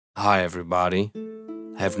Hi everybody,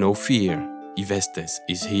 have no fear, Ivestes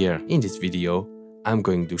is here. In this video, I'm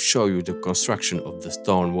going to show you the construction of the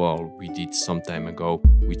stone wall we did some time ago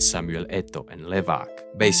with Samuel Eto'o and Levac.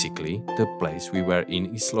 Basically, the place we were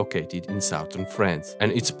in is located in southern France,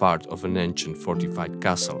 and it's part of an ancient fortified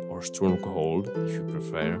castle or stronghold, if you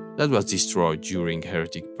prefer, that was destroyed during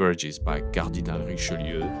heretic purges by Cardinal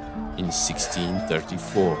Richelieu in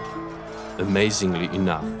 1634. Amazingly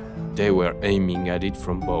enough, they were aiming at it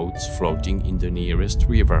from boats floating in the nearest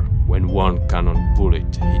river. When one cannon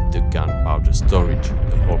bullet hit the gunpowder storage,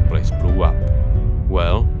 the whole place blew up.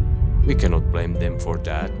 Well, we cannot blame them for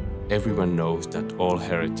that. Everyone knows that all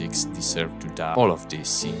heretics deserve to die. All of this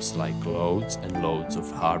seems like loads and loads of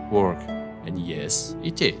hard work. And yes,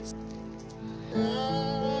 it is.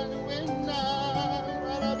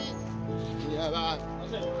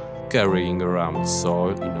 Carrying around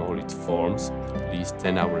soil in all its forms, at least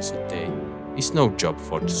 10 hours a day, is no job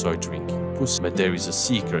for the soy-drinking pussy. But there is a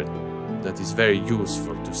secret that is very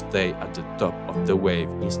useful to stay at the top of the wave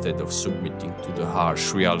instead of submitting to the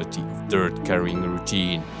harsh reality of dirt-carrying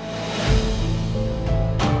routine.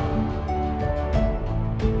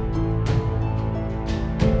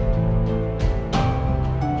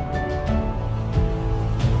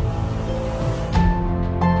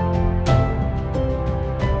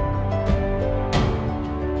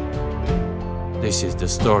 This is the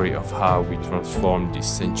story of how we transformed this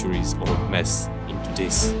centuries-old mess into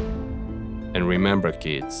this. And remember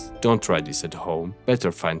kids, don't try this at home.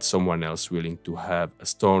 Better find someone else willing to have a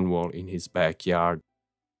stone wall in his backyard.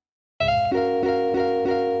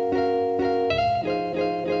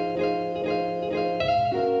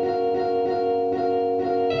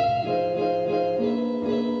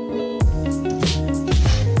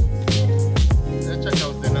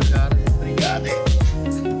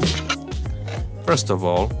 First of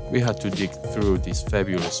all, we had to dig through this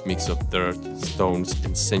fabulous mix of dirt, stones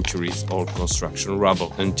and centuries-old construction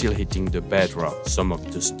rubble until hitting the bedrock. Some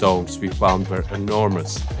of the stones we found were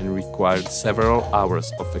enormous and required several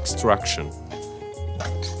hours of extraction.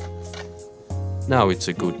 Now it's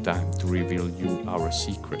a good time to reveal you our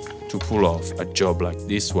secret. To pull off a job like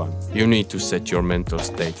this one, you need to set your mental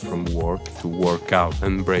state from work to workout,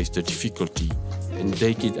 embrace the difficulty and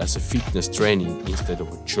take it as a fitness training instead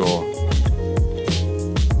of a chore.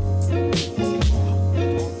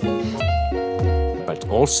 But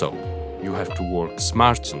also, you have to work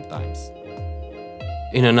smart sometimes.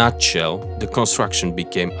 In a nutshell, the construction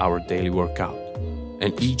became our daily workout,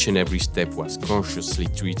 and each and every step was consciously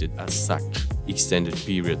treated as such. Extended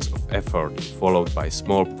periods of effort, followed by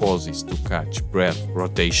small pauses to catch breath,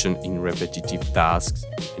 rotation in repetitive tasks,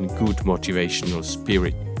 and good motivational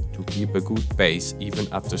spirit to keep a good pace even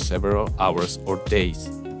after several hours or days.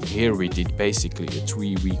 Here we did basically a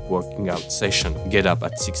 3-week working out session. Get up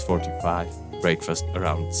at 6:45, breakfast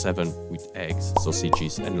around 7 with eggs,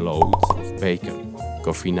 sausages and loads of bacon.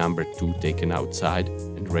 Coffee number 2 taken outside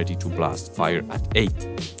and ready to blast fire at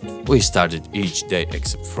 8. We started each day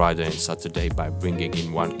except Friday and Saturday by bringing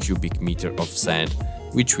in 1 cubic meter of sand,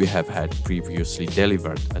 which we have had previously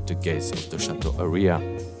delivered at the gates of the chateau area.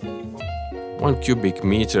 1 cubic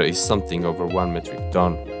meter is something over 1 metric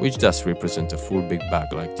ton, which does represent a full big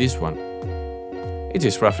bag like this one. It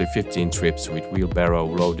is roughly 15 trips with wheelbarrow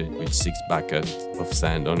loaded with 6 buckets of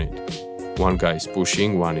sand on it. One guy is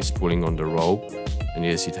pushing, one is pulling on the rope, and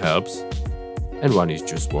yes, it helps, and one is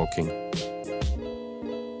just walking.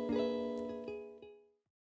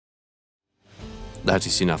 That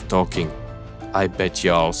is enough talking. I bet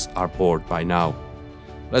y'alls are bored by now.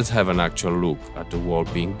 Let's have an actual look at the wall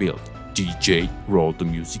being built. DJ, roll the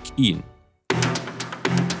music in.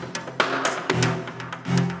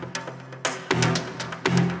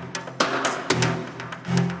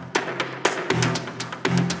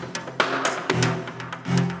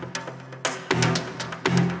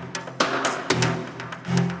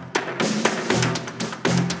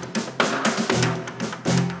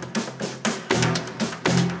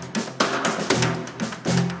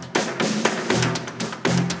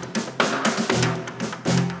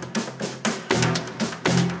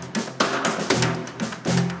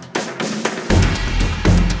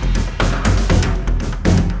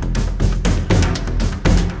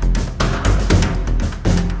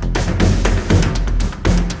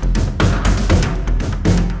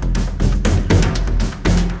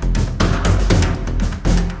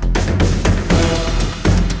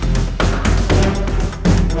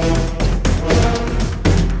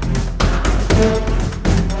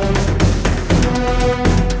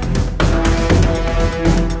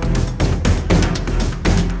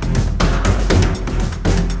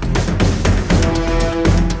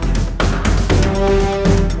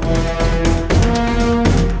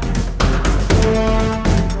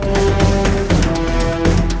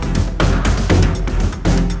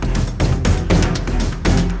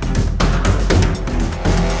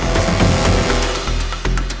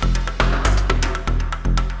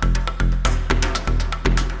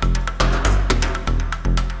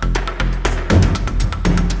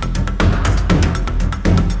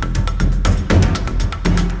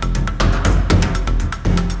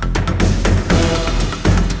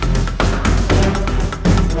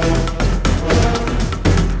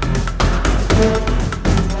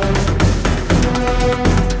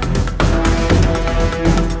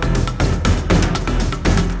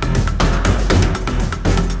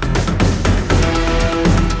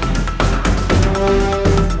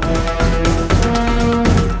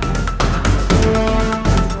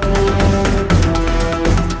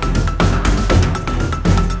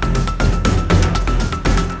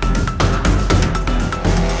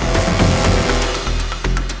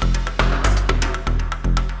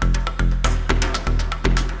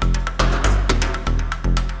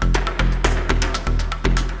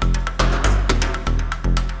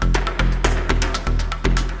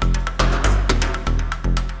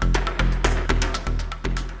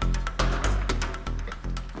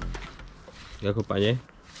 Ako pane?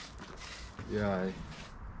 Jaj.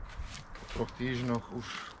 Po 3 týždňoch už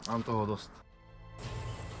mám toho dosť.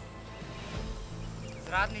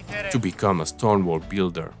 To become a stonewall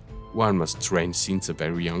builder, one must train since a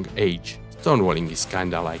very young age. Stonewalling is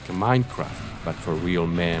kinda like a Minecraft, but for real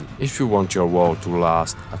men. If you want your wall to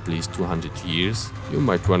last at least 200 years, you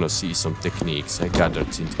might wanna see some techniques I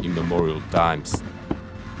gathered since immemorial times.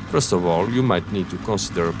 First of all, you might need to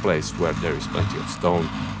consider a place where there is plenty of stone.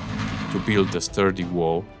 To build a sturdy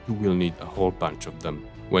wall, you will need a whole bunch of them.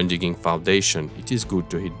 When digging foundation, it is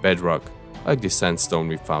good to hit bedrock, like the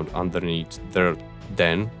sandstone we found underneath dirt.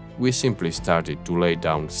 Then, we simply started to lay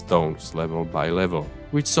down stones level by level,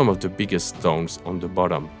 with some of the biggest stones on the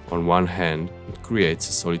bottom. On one hand, it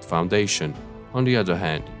creates a solid foundation. On the other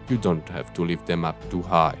hand, you don't have to lift them up too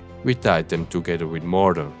high. We tied them together with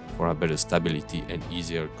mortar for a better stability and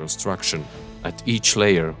easier construction. At each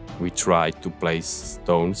layer, we tried to place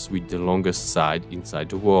stones with the longest side inside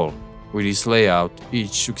the wall. With this layout,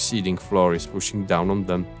 each succeeding floor is pushing down on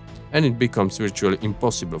them, and it becomes virtually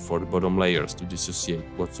impossible for the bottom layers to dissociate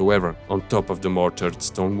whatsoever. On top of the mortared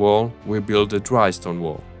stone wall, we build a dry stone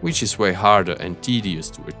wall, which is way harder and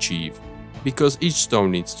tedious to achieve, because each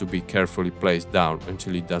stone needs to be carefully placed down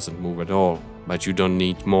until it doesn't move at all. But you don't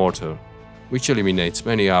need mortar, which eliminates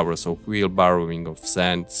many hours of wheelbarrowing of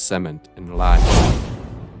sand, cement and lime.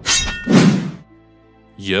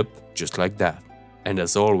 Yup, just like that. And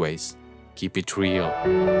as always, keep it real.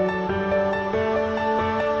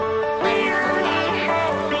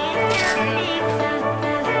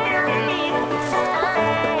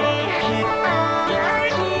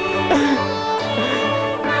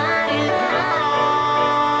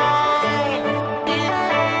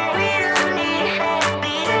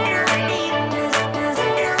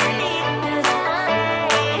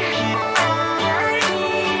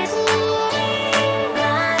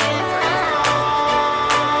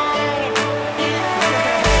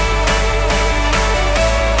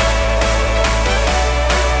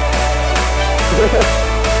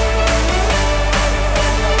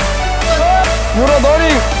 Juro, Dori!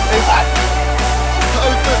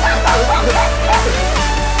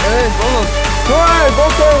 Ej, bonus! Ej,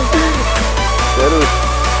 bonus! Serus.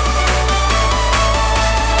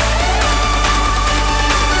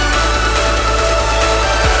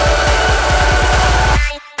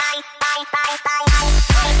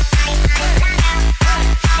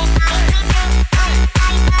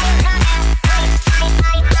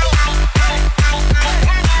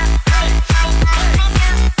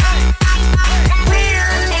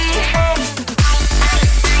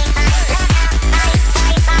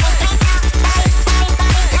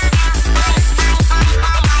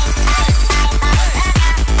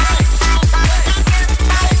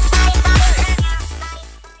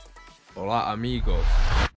 Hola amigos.